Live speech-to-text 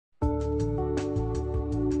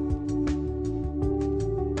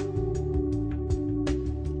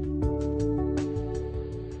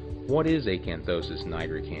What is Acanthosis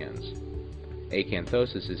nigricans?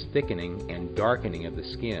 Acanthosis is thickening and darkening of the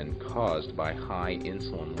skin caused by high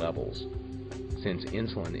insulin levels. Since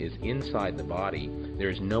insulin is inside the body, there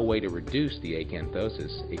is no way to reduce the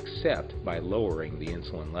acanthosis except by lowering the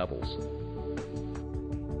insulin levels.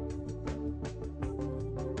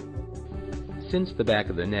 Since the back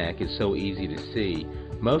of the neck is so easy to see,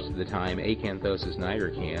 most of the time Acanthosis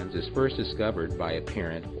nigricans is first discovered by a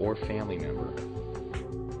parent or family member.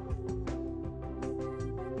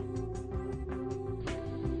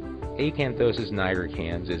 Acanthosis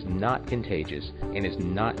nigricans is not contagious and is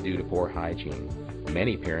not due to poor hygiene.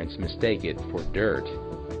 Many parents mistake it for dirt.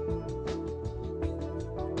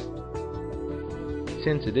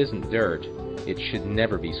 Since it isn't dirt, it should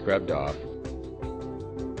never be scrubbed off.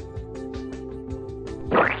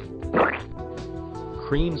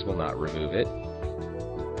 Creams will not remove it.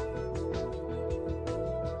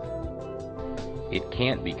 It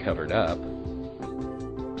can't be covered up.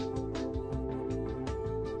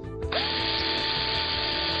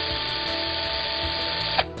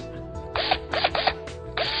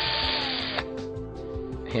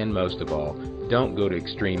 And most of all, don't go to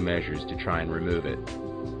extreme measures to try and remove it.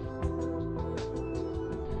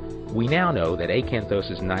 We now know that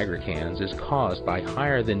Acanthosis nigricans is caused by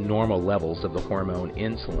higher than normal levels of the hormone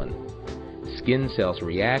insulin. Skin cells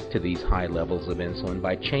react to these high levels of insulin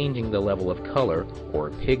by changing the level of color or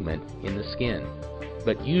pigment in the skin,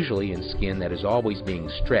 but usually in skin that is always being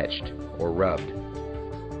stretched or rubbed.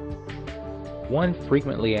 One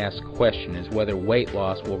frequently asked question is whether weight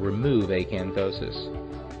loss will remove acanthosis.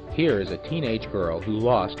 Here is a teenage girl who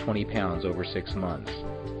lost 20 pounds over 6 months.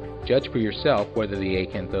 Judge for yourself whether the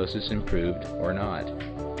acanthosis improved or not.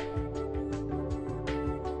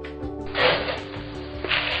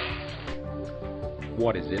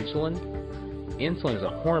 What is insulin? Insulin is a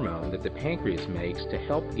hormone that the pancreas makes to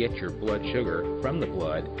help get your blood sugar from the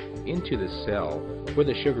blood into the cell where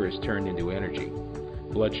the sugar is turned into energy.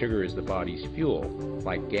 Blood sugar is the body's fuel,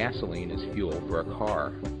 like gasoline is fuel for a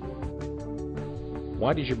car.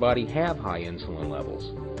 Why does your body have high insulin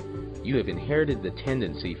levels? You have inherited the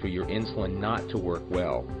tendency for your insulin not to work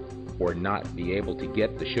well, or not be able to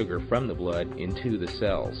get the sugar from the blood into the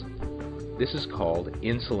cells. This is called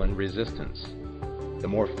insulin resistance. The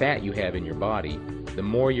more fat you have in your body, the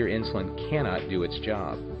more your insulin cannot do its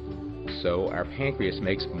job. So our pancreas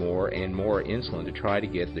makes more and more insulin to try to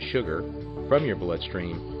get the sugar from your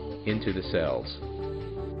bloodstream into the cells.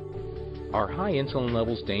 Are high insulin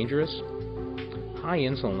levels dangerous? High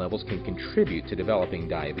insulin levels can contribute to developing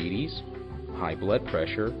diabetes, high blood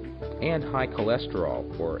pressure, and high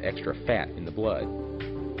cholesterol or extra fat in the blood.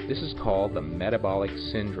 This is called the metabolic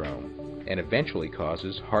syndrome and eventually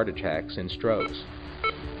causes heart attacks and strokes.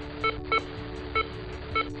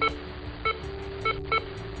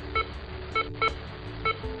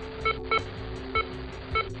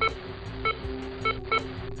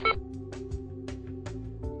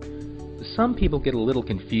 Some people get a little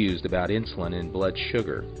confused about insulin and blood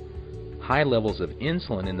sugar. High levels of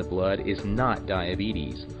insulin in the blood is not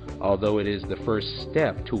diabetes, although it is the first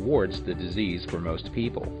step towards the disease for most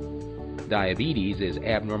people. Diabetes is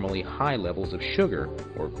abnormally high levels of sugar,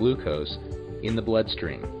 or glucose, in the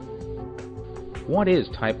bloodstream. What is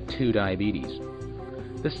type 2 diabetes?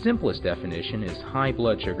 The simplest definition is high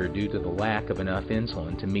blood sugar due to the lack of enough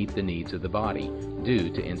insulin to meet the needs of the body, due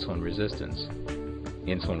to insulin resistance.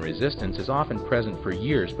 Insulin resistance is often present for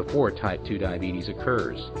years before type 2 diabetes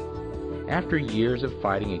occurs. After years of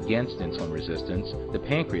fighting against insulin resistance, the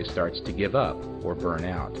pancreas starts to give up or burn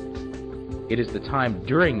out. It is the time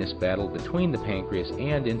during this battle between the pancreas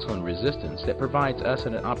and insulin resistance that provides us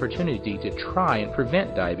an opportunity to try and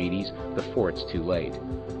prevent diabetes before it's too late.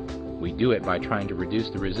 We do it by trying to reduce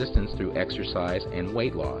the resistance through exercise and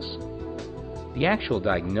weight loss. The actual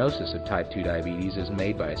diagnosis of type 2 diabetes is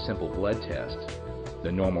made by a simple blood test.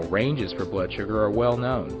 The normal ranges for blood sugar are well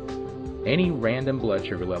known. Any random blood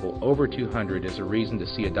sugar level over 200 is a reason to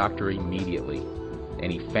see a doctor immediately.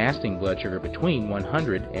 Any fasting blood sugar between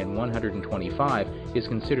 100 and 125 is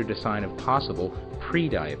considered a sign of possible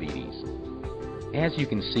pre-diabetes. As you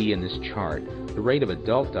can see in this chart, the rate of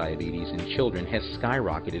adult diabetes in children has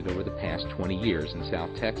skyrocketed over the past 20 years in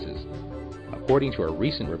South Texas. According to a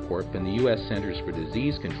recent report from the U.S. Centers for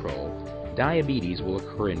Disease Control, diabetes will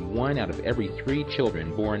occur in 1 out of every 3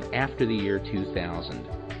 children born after the year 2000.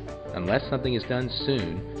 Unless something is done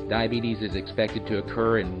soon, diabetes is expected to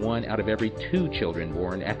occur in 1 out of every 2 children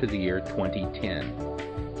born after the year 2010.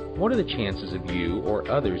 What are the chances of you or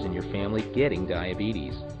others in your family getting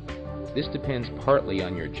diabetes? This depends partly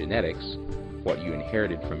on your genetics, what you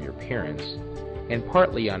inherited from your parents, and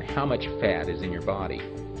partly on how much fat is in your body.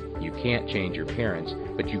 You can't change your parents,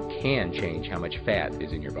 but you can change how much fat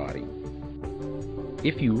is in your body.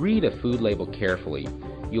 If you read a food label carefully,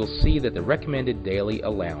 you'll see that the recommended daily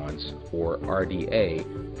allowance, or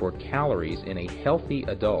RDA, for calories in a healthy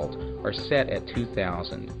adult are set at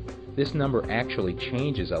 2,000. This number actually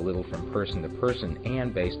changes a little from person to person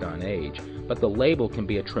and based on age, but the label can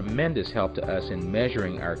be a tremendous help to us in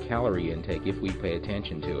measuring our calorie intake if we pay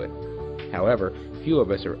attention to it. However, few of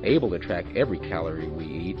us are able to track every calorie we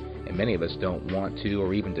eat, and many of us don't want to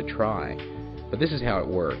or even to try. But this is how it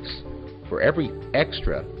works. For every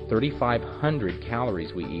extra 3,500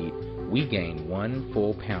 calories we eat, we gain 1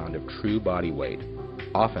 full pound of true body weight.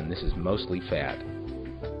 Often this is mostly fat.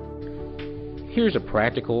 Here's a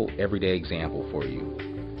practical, everyday example for you.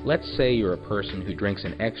 Let's say you're a person who drinks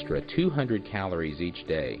an extra 200 calories each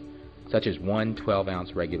day, such as one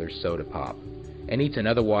 12-ounce regular soda pop, and eats an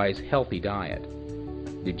otherwise healthy diet.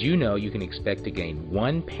 Did you know you can expect to gain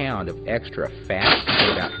 1 pound of extra fat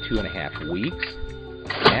in about 2.5 weeks?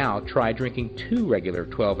 Now try drinking 2 regular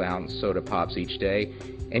 12-ounce soda pops each day,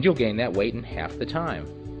 and you'll gain that weight in half the time.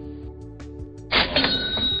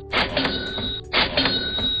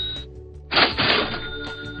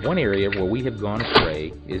 One area where we have gone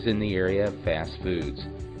astray is in the area of fast foods.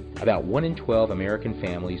 About 1 in 12 American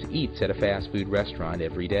families eats at a fast food restaurant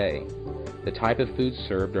every day. The type of foods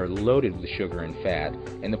served are loaded with sugar and fat,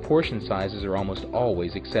 and the portion sizes are almost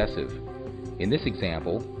always excessive. In this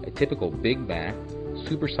example, a typical Big Mac,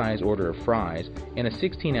 supersized order of fries, and a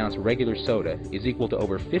 16-ounce regular soda is equal to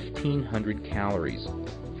over 1,500 calories.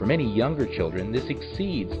 For many younger children, this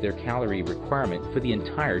exceeds their calorie requirement for the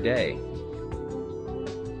entire day.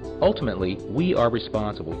 Ultimately, we are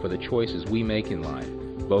responsible for the choices we make in life,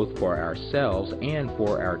 both for ourselves and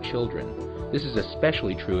for our children. This is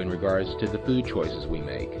especially true in regards to the food choices we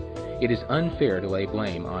make. It is unfair to lay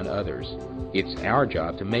blame on others. It's our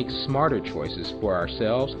job to make smarter choices for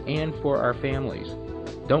ourselves and for our families.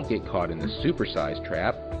 Don't get caught in the supersize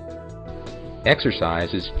trap.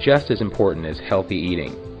 Exercise is just as important as healthy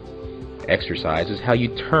eating. Exercise is how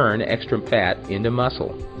you turn extra fat into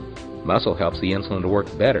muscle. Muscle helps the insulin to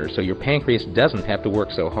work better, so your pancreas doesn't have to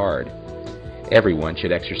work so hard. Everyone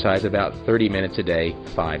should exercise about 30 minutes a day,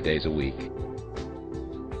 5 days a week.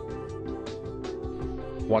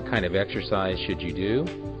 What kind of exercise should you do?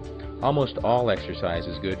 Almost all exercise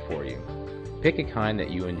is good for you. Pick a kind that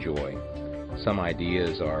you enjoy. Some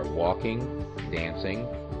ideas are walking, dancing,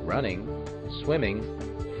 running, swimming,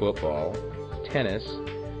 football, tennis,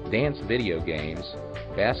 dance video games,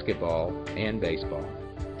 basketball, and baseball.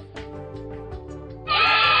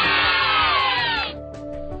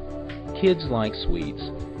 Kids like sweets,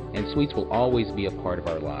 and sweets will always be a part of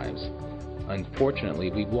our lives.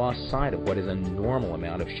 Unfortunately, we've lost sight of what is a normal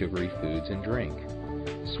amount of sugary foods and drink.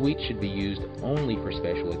 Sweets should be used only for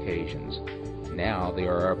special occasions. Now they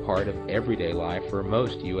are a part of everyday life for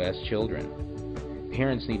most U.S. children.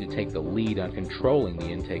 Parents need to take the lead on controlling the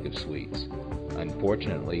intake of sweets.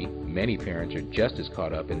 Unfortunately, many parents are just as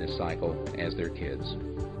caught up in this cycle as their kids.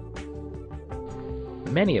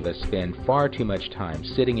 Many of us spend far too much time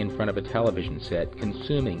sitting in front of a television set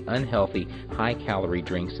consuming unhealthy, high-calorie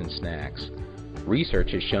drinks and snacks.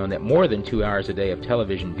 Research has shown that more than 2 hours a day of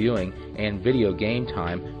television viewing and video game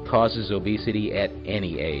time causes obesity at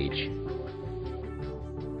any age.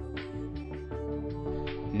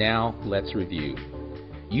 Now, let's review.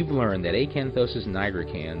 You've learned that Acanthosis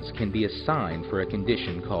nigricans can be a sign for a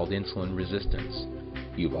condition called insulin resistance.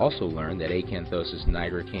 You've also learned that Acanthosis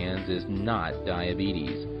nigricans is not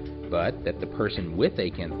diabetes, but that the person with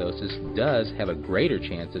acanthosis does have a greater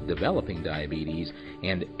chance of developing diabetes,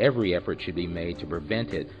 and every effort should be made to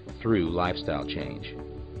prevent it through lifestyle change.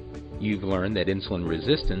 You've learned that insulin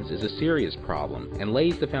resistance is a serious problem and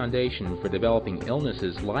lays the foundation for developing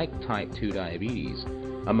illnesses like type 2 diabetes,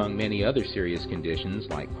 among many other serious conditions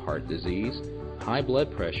like heart disease, high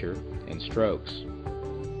blood pressure, and strokes.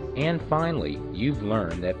 And finally, you've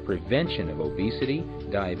learned that prevention of obesity,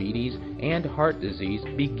 diabetes, and heart disease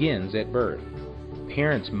begins at birth.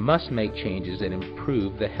 Parents must make changes that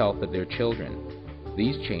improve the health of their children.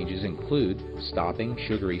 These changes include stopping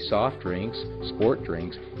sugary soft drinks, sport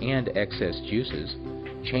drinks, and excess juices,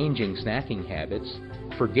 changing snacking habits,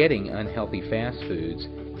 forgetting unhealthy fast foods,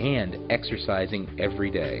 and exercising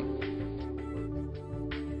every day.